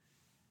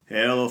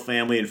Hello,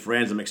 family and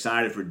friends. I'm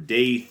excited for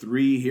day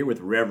 3 here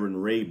with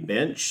Reverend Ray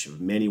Bensch of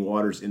Many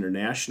Waters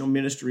International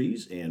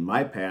Ministries and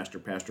my pastor,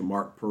 Pastor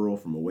Mark Purl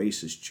from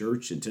Oasis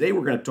Church. And today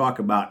we're going to talk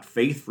about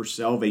faith for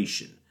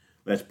salvation.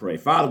 Let's pray.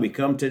 Father, we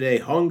come today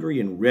hungry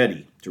and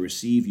ready to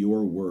receive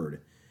your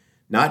word.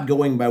 Not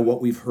going by what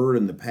we've heard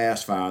in the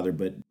past, Father,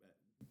 but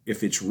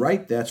if it's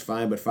right, that's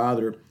fine. But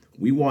Father,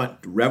 we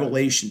want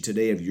revelation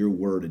today of your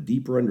word, a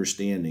deeper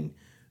understanding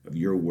of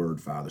your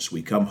word, Father. So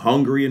we come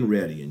hungry and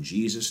ready in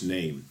Jesus'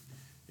 name.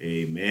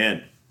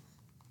 Amen.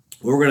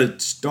 We're going to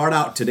start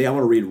out today. I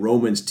want to read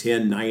Romans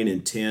 10, 9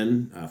 and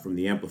 10 from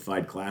the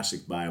Amplified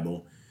Classic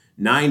Bible.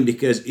 9,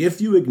 because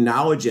if you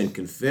acknowledge and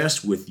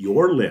confess with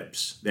your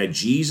lips that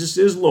Jesus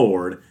is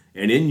Lord,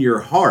 and in your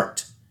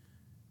heart,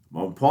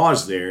 I'll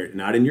pause there,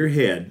 not in your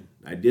head.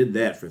 I did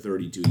that for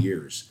 32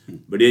 years.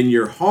 But in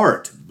your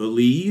heart,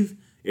 believe,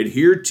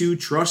 adhere to,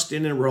 trust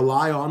in, and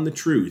rely on the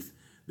truth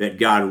that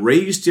God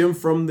raised him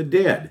from the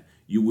dead,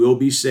 you will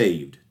be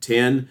saved.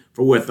 10,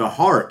 for with the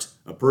heart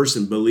a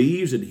person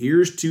believes,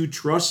 adheres to,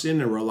 trusts in,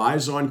 and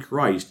relies on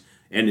Christ,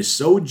 and is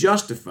so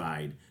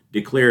justified,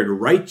 declared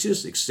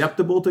righteous,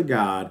 acceptable to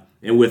God,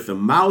 and with the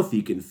mouth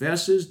he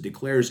confesses,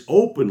 declares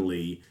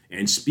openly,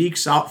 and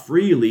speaks out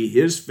freely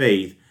his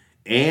faith,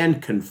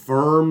 and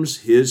confirms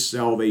his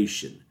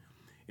salvation.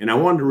 And I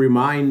wanted to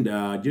remind,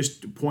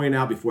 just to point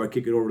out before I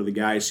kick it over to the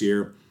guys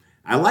here,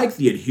 I like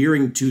the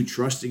adhering to,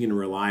 trusting, and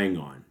relying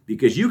on.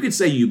 Because you could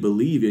say you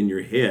believe in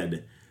your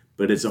head,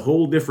 but it's a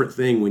whole different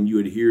thing when you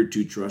adhere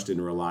to, trust,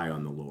 and rely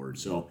on the Lord.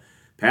 So,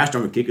 Pastor,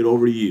 I'm going to kick it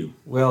over to you.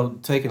 Well,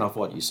 taking off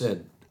what you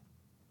said,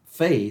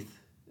 faith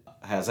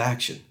has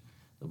action.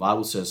 The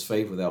Bible says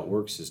faith without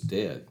works is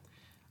dead.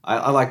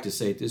 I like to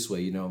say it this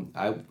way,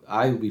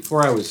 I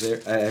before I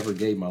ever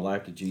gave my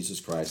life to Jesus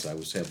Christ, I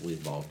was heavily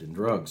involved in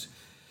drugs.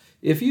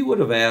 If you would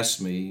have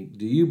asked me,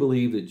 do you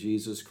believe that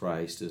Jesus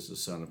Christ is the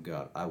Son of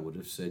God? I would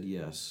have said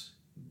yes.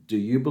 Do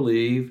you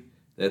believe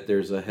that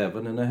there's a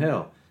heaven and a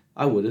hell?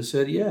 I would have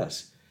said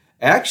yes.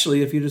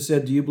 Actually, if you'd have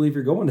said, do you believe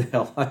you're going to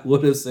hell? I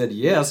would have said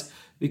yes,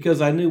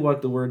 because I knew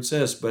what the word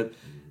says. But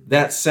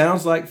that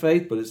sounds like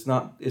faith, but it's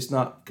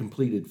not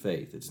completed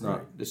faith. It's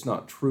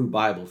not true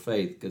Bible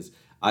faith, because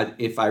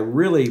if I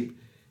really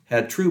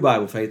had true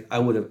Bible faith, I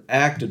would have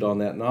acted on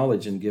that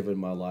knowledge and given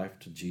my life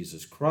to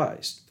Jesus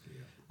Christ.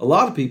 Yeah. A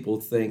lot of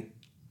people think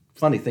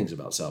funny things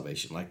about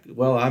salvation, like,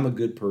 well, I'm a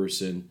good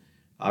person,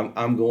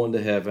 I'm going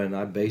to heaven,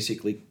 I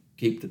basically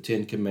keep the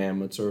 10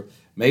 Commandments, or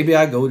maybe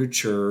I go to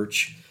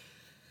church.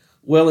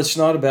 Well, it's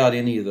not about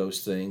any of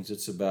those things.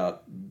 It's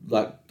about,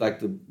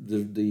 like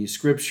the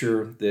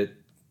scripture that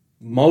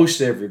most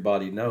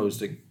everybody knows,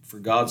 that for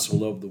God so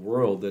loved the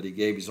world that he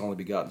gave his only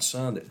begotten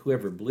Son, that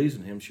whoever believes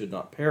in him should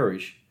not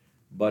perish,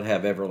 but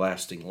have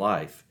everlasting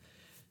life.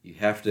 You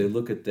have to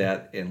look at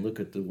that and look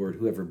at the word,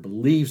 whoever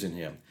believes in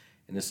him.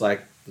 And it's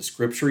like the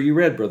scripture you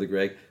read, Brother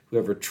Greg,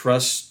 whoever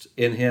trusts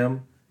in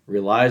him,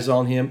 relies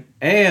on him,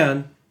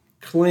 and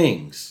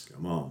clings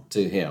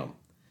to him.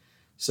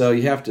 So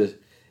you have to...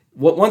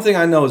 One thing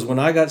I know is when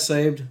I got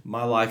saved,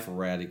 my life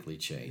radically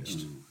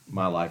changed.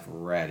 My life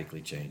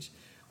radically changed.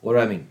 What do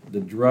I mean? The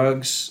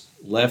drugs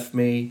left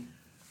me.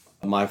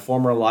 My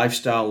former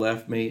lifestyle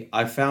left me.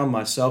 I found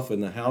myself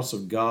in the house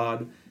of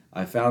God.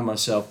 I found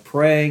myself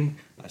praying.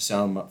 I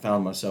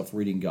found myself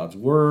reading God's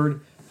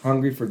Word,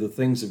 hungry for the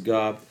things of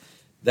God.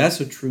 That's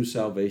a true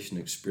salvation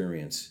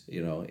experience,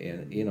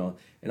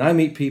 And I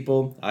meet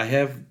people. I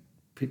have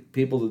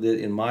people that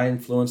in my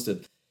influence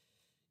that,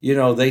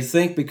 they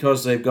think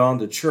because they've gone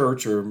to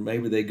church, or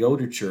maybe they go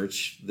to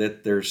church,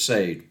 that they're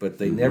saved, but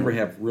they never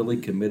have really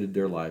committed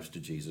their lives to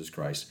Jesus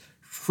Christ.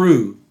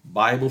 True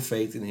Bible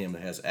faith in him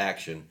that has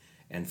action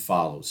and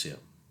follows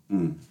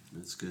him.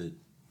 That's good.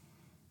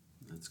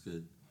 That's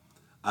good.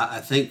 I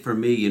think for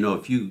me,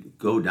 if you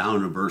go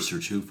down a verse or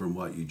two from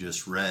what you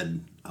just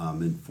read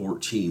in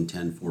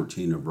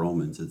 10:14 of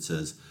Romans, it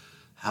says,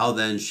 how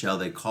then shall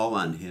they call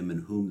on him in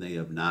whom they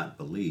have not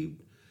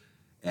believed?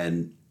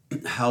 And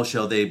how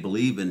shall they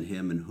believe in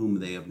him in whom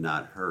they have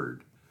not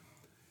heard?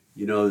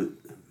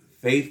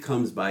 Faith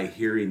comes by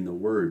hearing the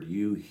word.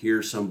 You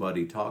hear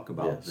somebody talk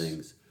about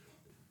things.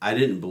 I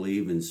didn't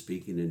believe in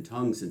speaking in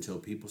tongues until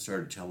people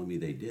started telling me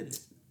they did it.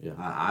 Yeah.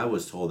 I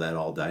was told that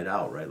all died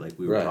out, right? Like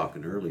we were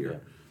talking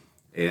earlier.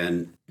 Yeah.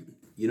 And,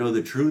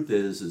 the truth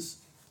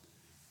is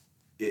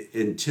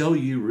until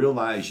you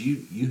realize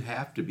you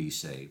have to be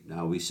saved.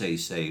 Now we say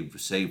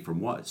saved from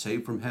what?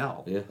 Saved from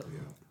hell. Yeah.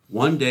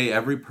 One day,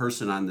 every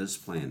person on this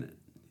planet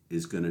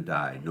is going to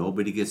die.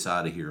 Nobody gets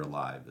out of here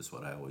alive, is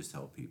what I always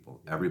tell people.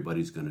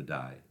 Everybody's going to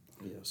die.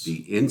 Yes. The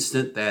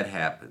instant that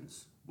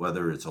happens,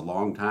 whether it's a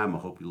long time, I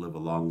hope you live a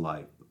long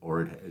life,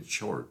 or it's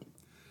short,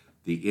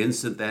 the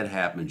instant that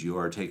happens, you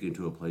are taken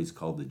to a place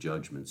called the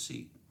judgment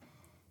seat.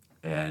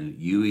 And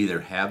you either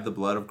have the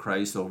blood of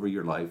Christ over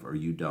your life or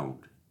you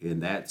don't.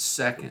 In that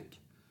second,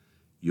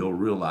 you'll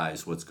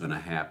realize what's going to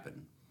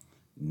happen.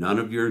 None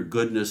of your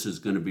goodness is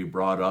going to be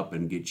brought up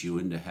and get you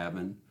into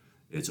heaven.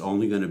 It's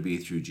only going to be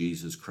through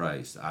Jesus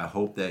Christ. I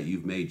hope that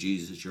you've made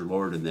Jesus your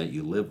Lord and that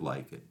you live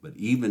like it. But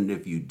even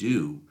if you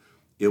do,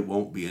 it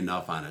won't be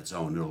enough on its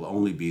own. It'll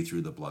only be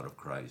through the blood of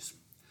Christ.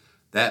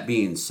 That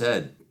being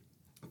said,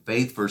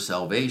 faith for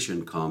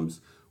salvation comes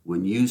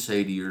when you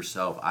say to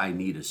yourself, I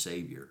need a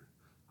Savior.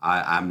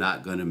 I'm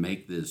not going to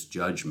make this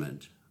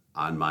judgment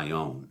on my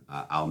own.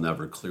 I'll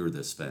never clear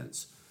this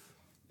fence.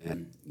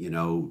 And,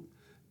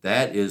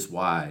 that is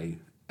why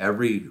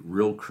every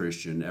real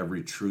Christian,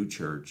 every true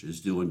church is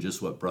doing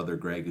just what Brother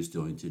Greg is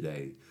doing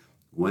today.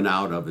 Went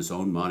out of his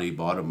own money,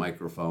 bought a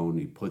microphone.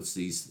 He puts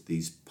these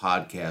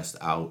podcasts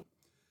out.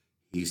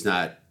 He's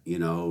not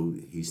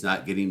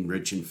getting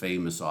rich and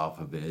famous off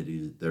of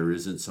it. There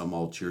isn't some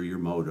ulterior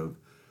motive.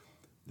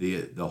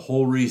 The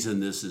whole reason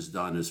this is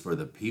done is for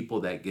the people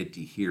that get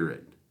to hear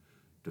it,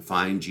 to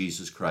find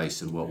Jesus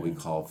Christ and what we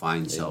call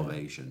find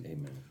salvation.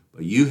 Amen.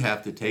 But you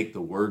have to take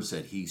the words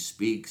that he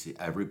speaks,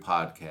 every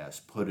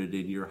podcast, put it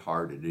in your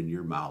heart and in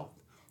your mouth,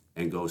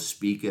 and go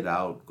speak it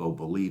out, go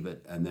believe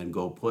it, and then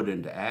go put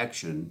into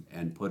action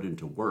and put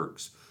into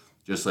works.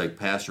 Just like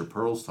Pastor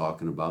Purl's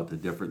talking about the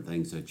different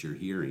things that you're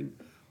hearing,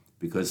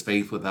 because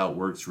faith without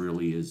works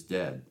really is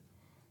dead.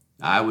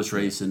 I was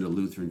raised in the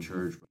Lutheran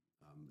church,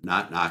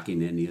 not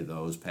knocking any of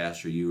those.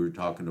 Pastor, you were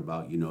talking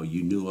about, you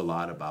knew a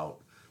lot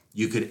about,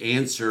 you could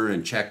answer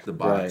and check the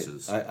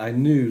boxes. Right. I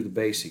knew the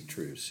basic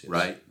truths. Yes.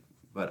 Right.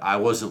 But I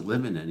wasn't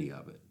living any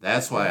of it.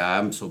 That's why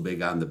I'm so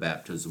big on the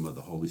baptism of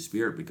the Holy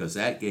Spirit, because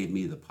that gave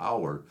me the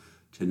power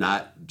to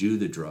not do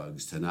the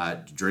drugs, to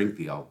not drink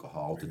the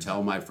alcohol, to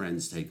tell my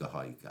friends take a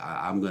hike.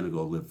 I'm going to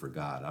go live for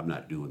God. I'm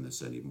not doing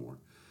this anymore.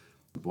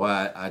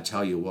 Boy, I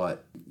tell you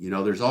what,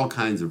 there's all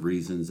kinds of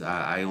reasons.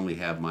 I only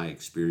have my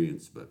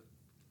experience, but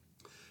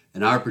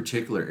in our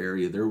particular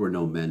area, there were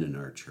no men in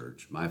our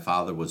church. My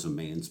father was a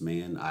man's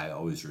man. I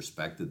always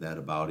respected that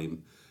about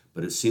him.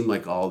 But it seemed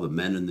like all the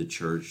men in the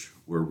church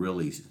were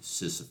really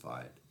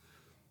sissified.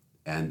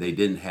 And they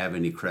didn't have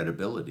any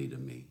credibility to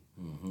me.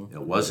 Mm-hmm.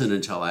 It wasn't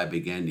until I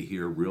began to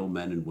hear real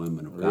men and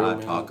women of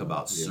God talk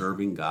about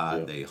serving God.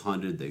 Yeah. They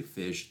hunted, they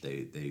fished,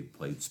 they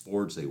played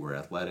sports, they were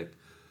athletic.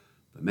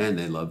 But man,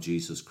 they loved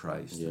Jesus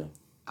Christ. Yeah.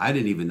 I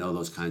didn't even know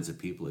those kinds of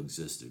people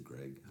existed,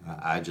 Greg.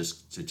 I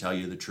just, to tell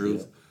you the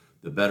truth,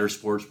 the better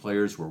sports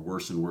players were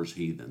worse and worse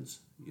heathens,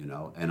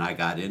 and I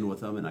got in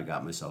with them and I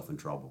got myself in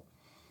trouble.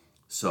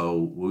 So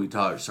when we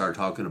start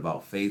talking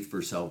about faith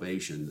for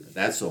salvation,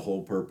 that's the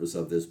whole purpose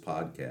of this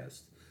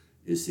podcast,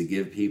 is to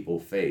give people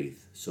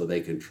faith so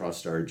they can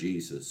trust our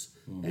Jesus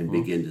and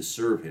begin to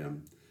serve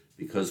him,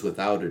 because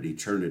without it,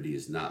 eternity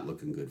is not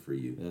looking good for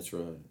you. That's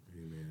right.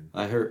 Amen.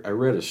 I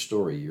read a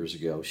story years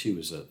ago.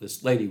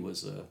 This lady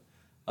was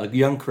a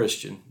young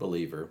Christian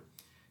believer,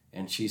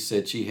 and she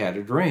said she had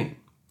a dream.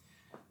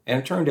 And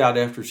it turned out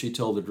after she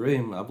told the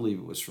dream, I believe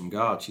it was from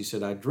God, she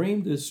said, I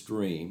dreamed this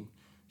dream.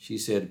 She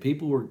said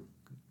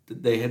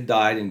they had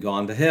died and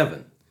gone to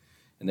heaven.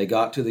 And they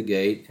got to the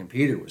gate, and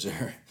Peter was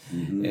there.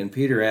 Mm-hmm. And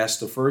Peter asked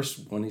the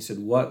first one, he said,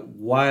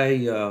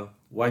 why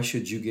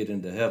should you get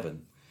into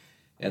heaven?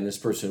 And this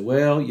person said,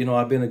 well,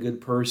 I've been a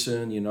good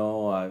person,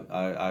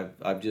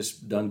 I've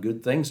just done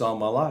good things all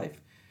my life.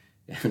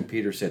 And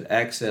Peter said,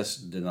 access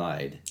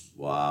denied.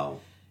 Wow.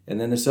 And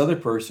then this other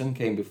person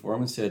came before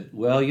him and said,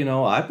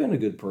 well, I've been a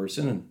good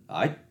person, and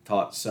I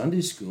taught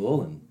Sunday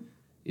school and,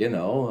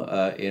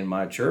 in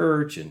my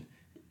church, and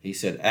he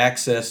said,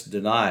 access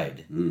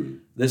denied.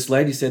 This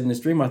lady said in this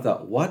dream, I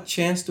thought, what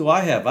chance do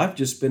I have? I've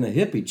just been a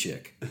hippie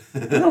chick. I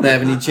don't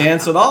have any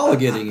chance at all of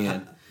getting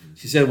in.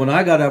 She said, when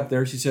I got up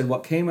there, she said,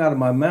 what came out of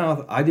my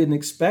mouth, I didn't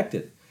expect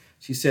it.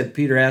 She said,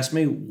 Peter asked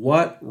me,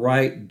 what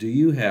right do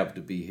you have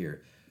to be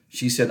here?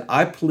 She said,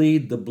 I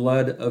plead the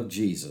blood of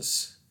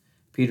Jesus.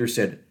 Peter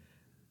said,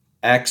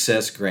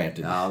 access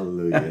granted.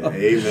 Hallelujah.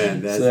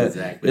 Amen. That's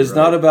exactly It's right.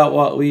 not about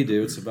what we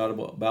do. It's about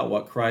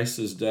what Christ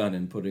has done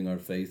and putting our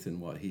faith in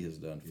what he has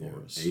done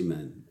for us.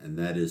 Amen. And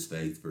that is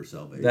faith for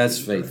salvation. That's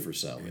faith for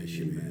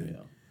salvation.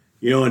 Amen.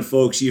 Yeah. And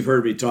folks, you've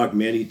heard me talk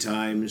many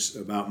times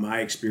about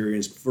my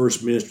experience.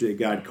 First ministry that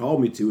God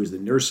called me to is the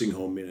nursing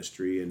home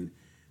ministry. And,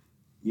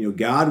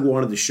 God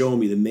wanted to show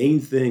me the main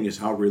thing is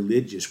how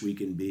religious we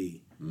can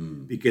be.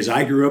 Because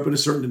I grew up in a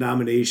certain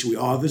denomination. We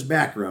all have this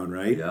background,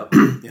 right? Yep.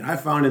 And I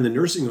found in the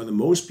nursing home that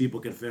most people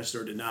confess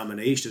their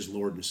denomination as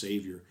Lord and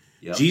Savior.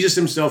 Yep. Jesus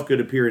himself could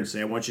appear and say,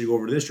 I want you to go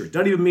over to this church.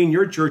 Doesn't even mean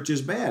your church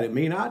is bad. It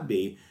may not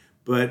be.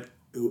 But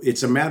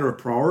it's a matter of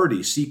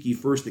priority. Seek ye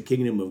first the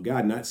kingdom of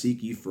God, not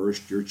seek ye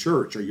first your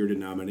church or your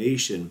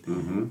denomination.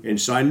 Mm-hmm.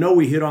 And so I know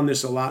we hit on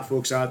this a lot,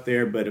 folks out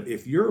there, but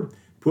if you're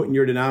putting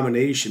your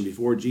denomination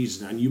before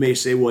Jesus, and you may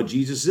say, well,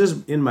 Jesus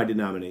is in my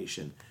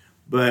denomination.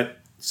 But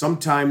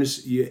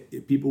sometimes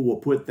people will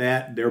put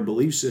their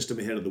belief system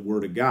ahead of the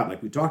Word of God,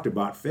 like we talked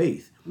about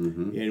faith.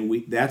 Mm-hmm.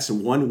 And that's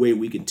one way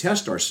we can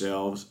test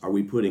ourselves. Are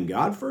we putting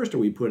God first, or are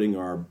we putting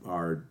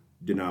our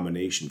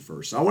denomination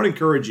first? So I want to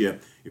encourage you,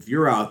 if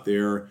you're out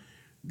there,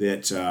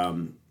 that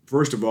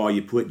first of all,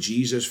 you put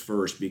Jesus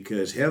first,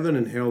 because heaven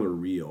and hell are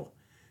real.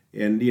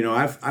 And,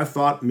 I've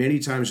thought many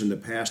times in the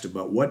past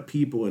about what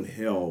people in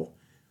hell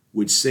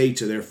would say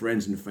to their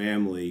friends and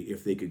family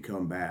if they could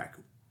come back.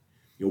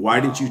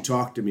 Why didn't you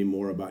talk to me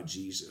more about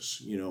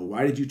Jesus?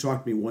 Why did you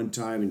talk to me one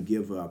time and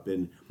give up?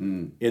 And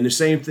the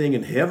same thing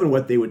in heaven,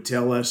 what they would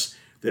tell us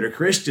that are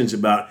Christians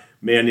about,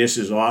 man, this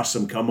is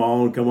awesome. Come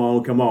on, come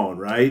on, come on,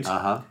 right?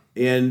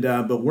 And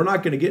but we're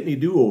not going to get any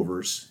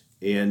do-overs.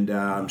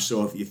 And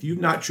so if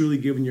you've not truly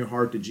given your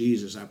heart to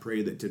Jesus, I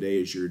pray that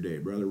today is your day.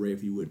 Brother Ray,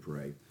 if you would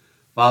pray.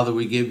 Father,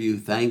 we give you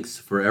thanks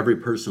for every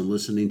person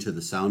listening to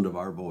the sound of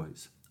our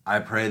voice. I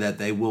pray that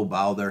they will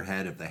bow their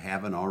head if they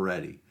haven't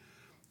already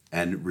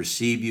and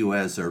receive you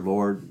as their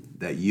Lord,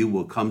 that you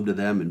will come to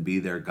them and be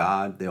their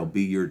God. They'll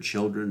be your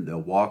children.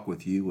 They'll walk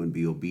with you and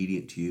be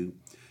obedient to you.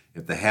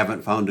 If they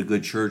haven't found a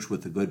good church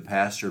with a good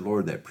pastor,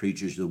 Lord, that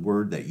preaches the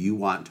word that you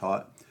want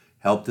taught,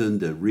 help them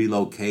to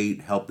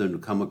relocate, help them to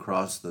come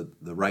across the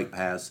right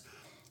paths.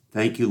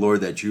 Thank you, Lord,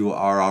 that you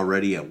are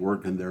already at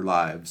work in their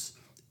lives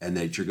and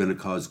that you're going to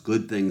cause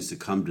good things to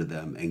come to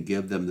them and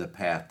give them the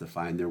path to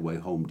find their way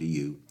home to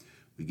you.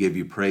 We give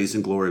you praise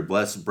and glory.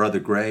 Bless Brother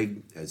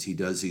Greg as he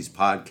does these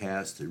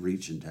podcasts to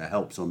reach and to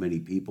help so many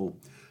people.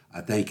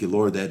 I thank you,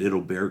 Lord, that it'll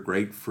bear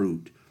great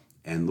fruit.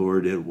 And,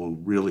 Lord, it will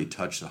really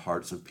touch the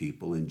hearts of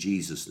people. In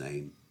Jesus'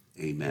 name,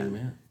 amen.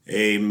 Amen.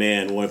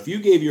 Amen. Well, if you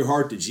gave your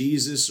heart to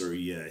Jesus or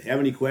you have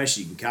any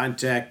questions, you can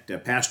contact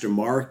Pastor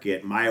Mark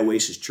at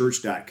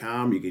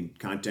myoasischurch.com. You can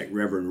contact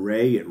Reverend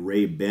Ray at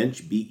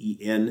Bensch,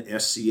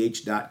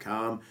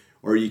 BENSCH.com.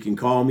 Or you can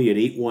call me at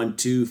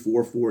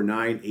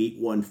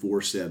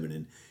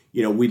 812-449-8147.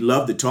 And, we'd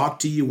love to talk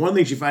to you. One of the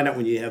things you find out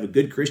when you have a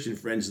good Christian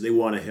friends is they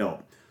want to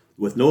help.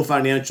 With no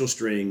financial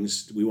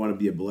strings, we want to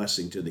be a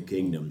blessing to the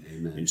kingdom.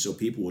 Amen. And so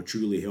people will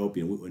truly help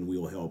you, and we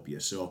will help you.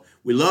 So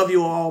we love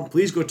you all.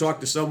 Please go talk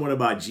to someone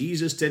about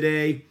Jesus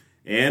today.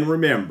 And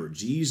remember,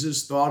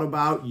 Jesus thought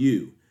about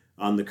you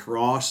on the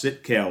cross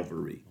at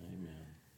Calvary.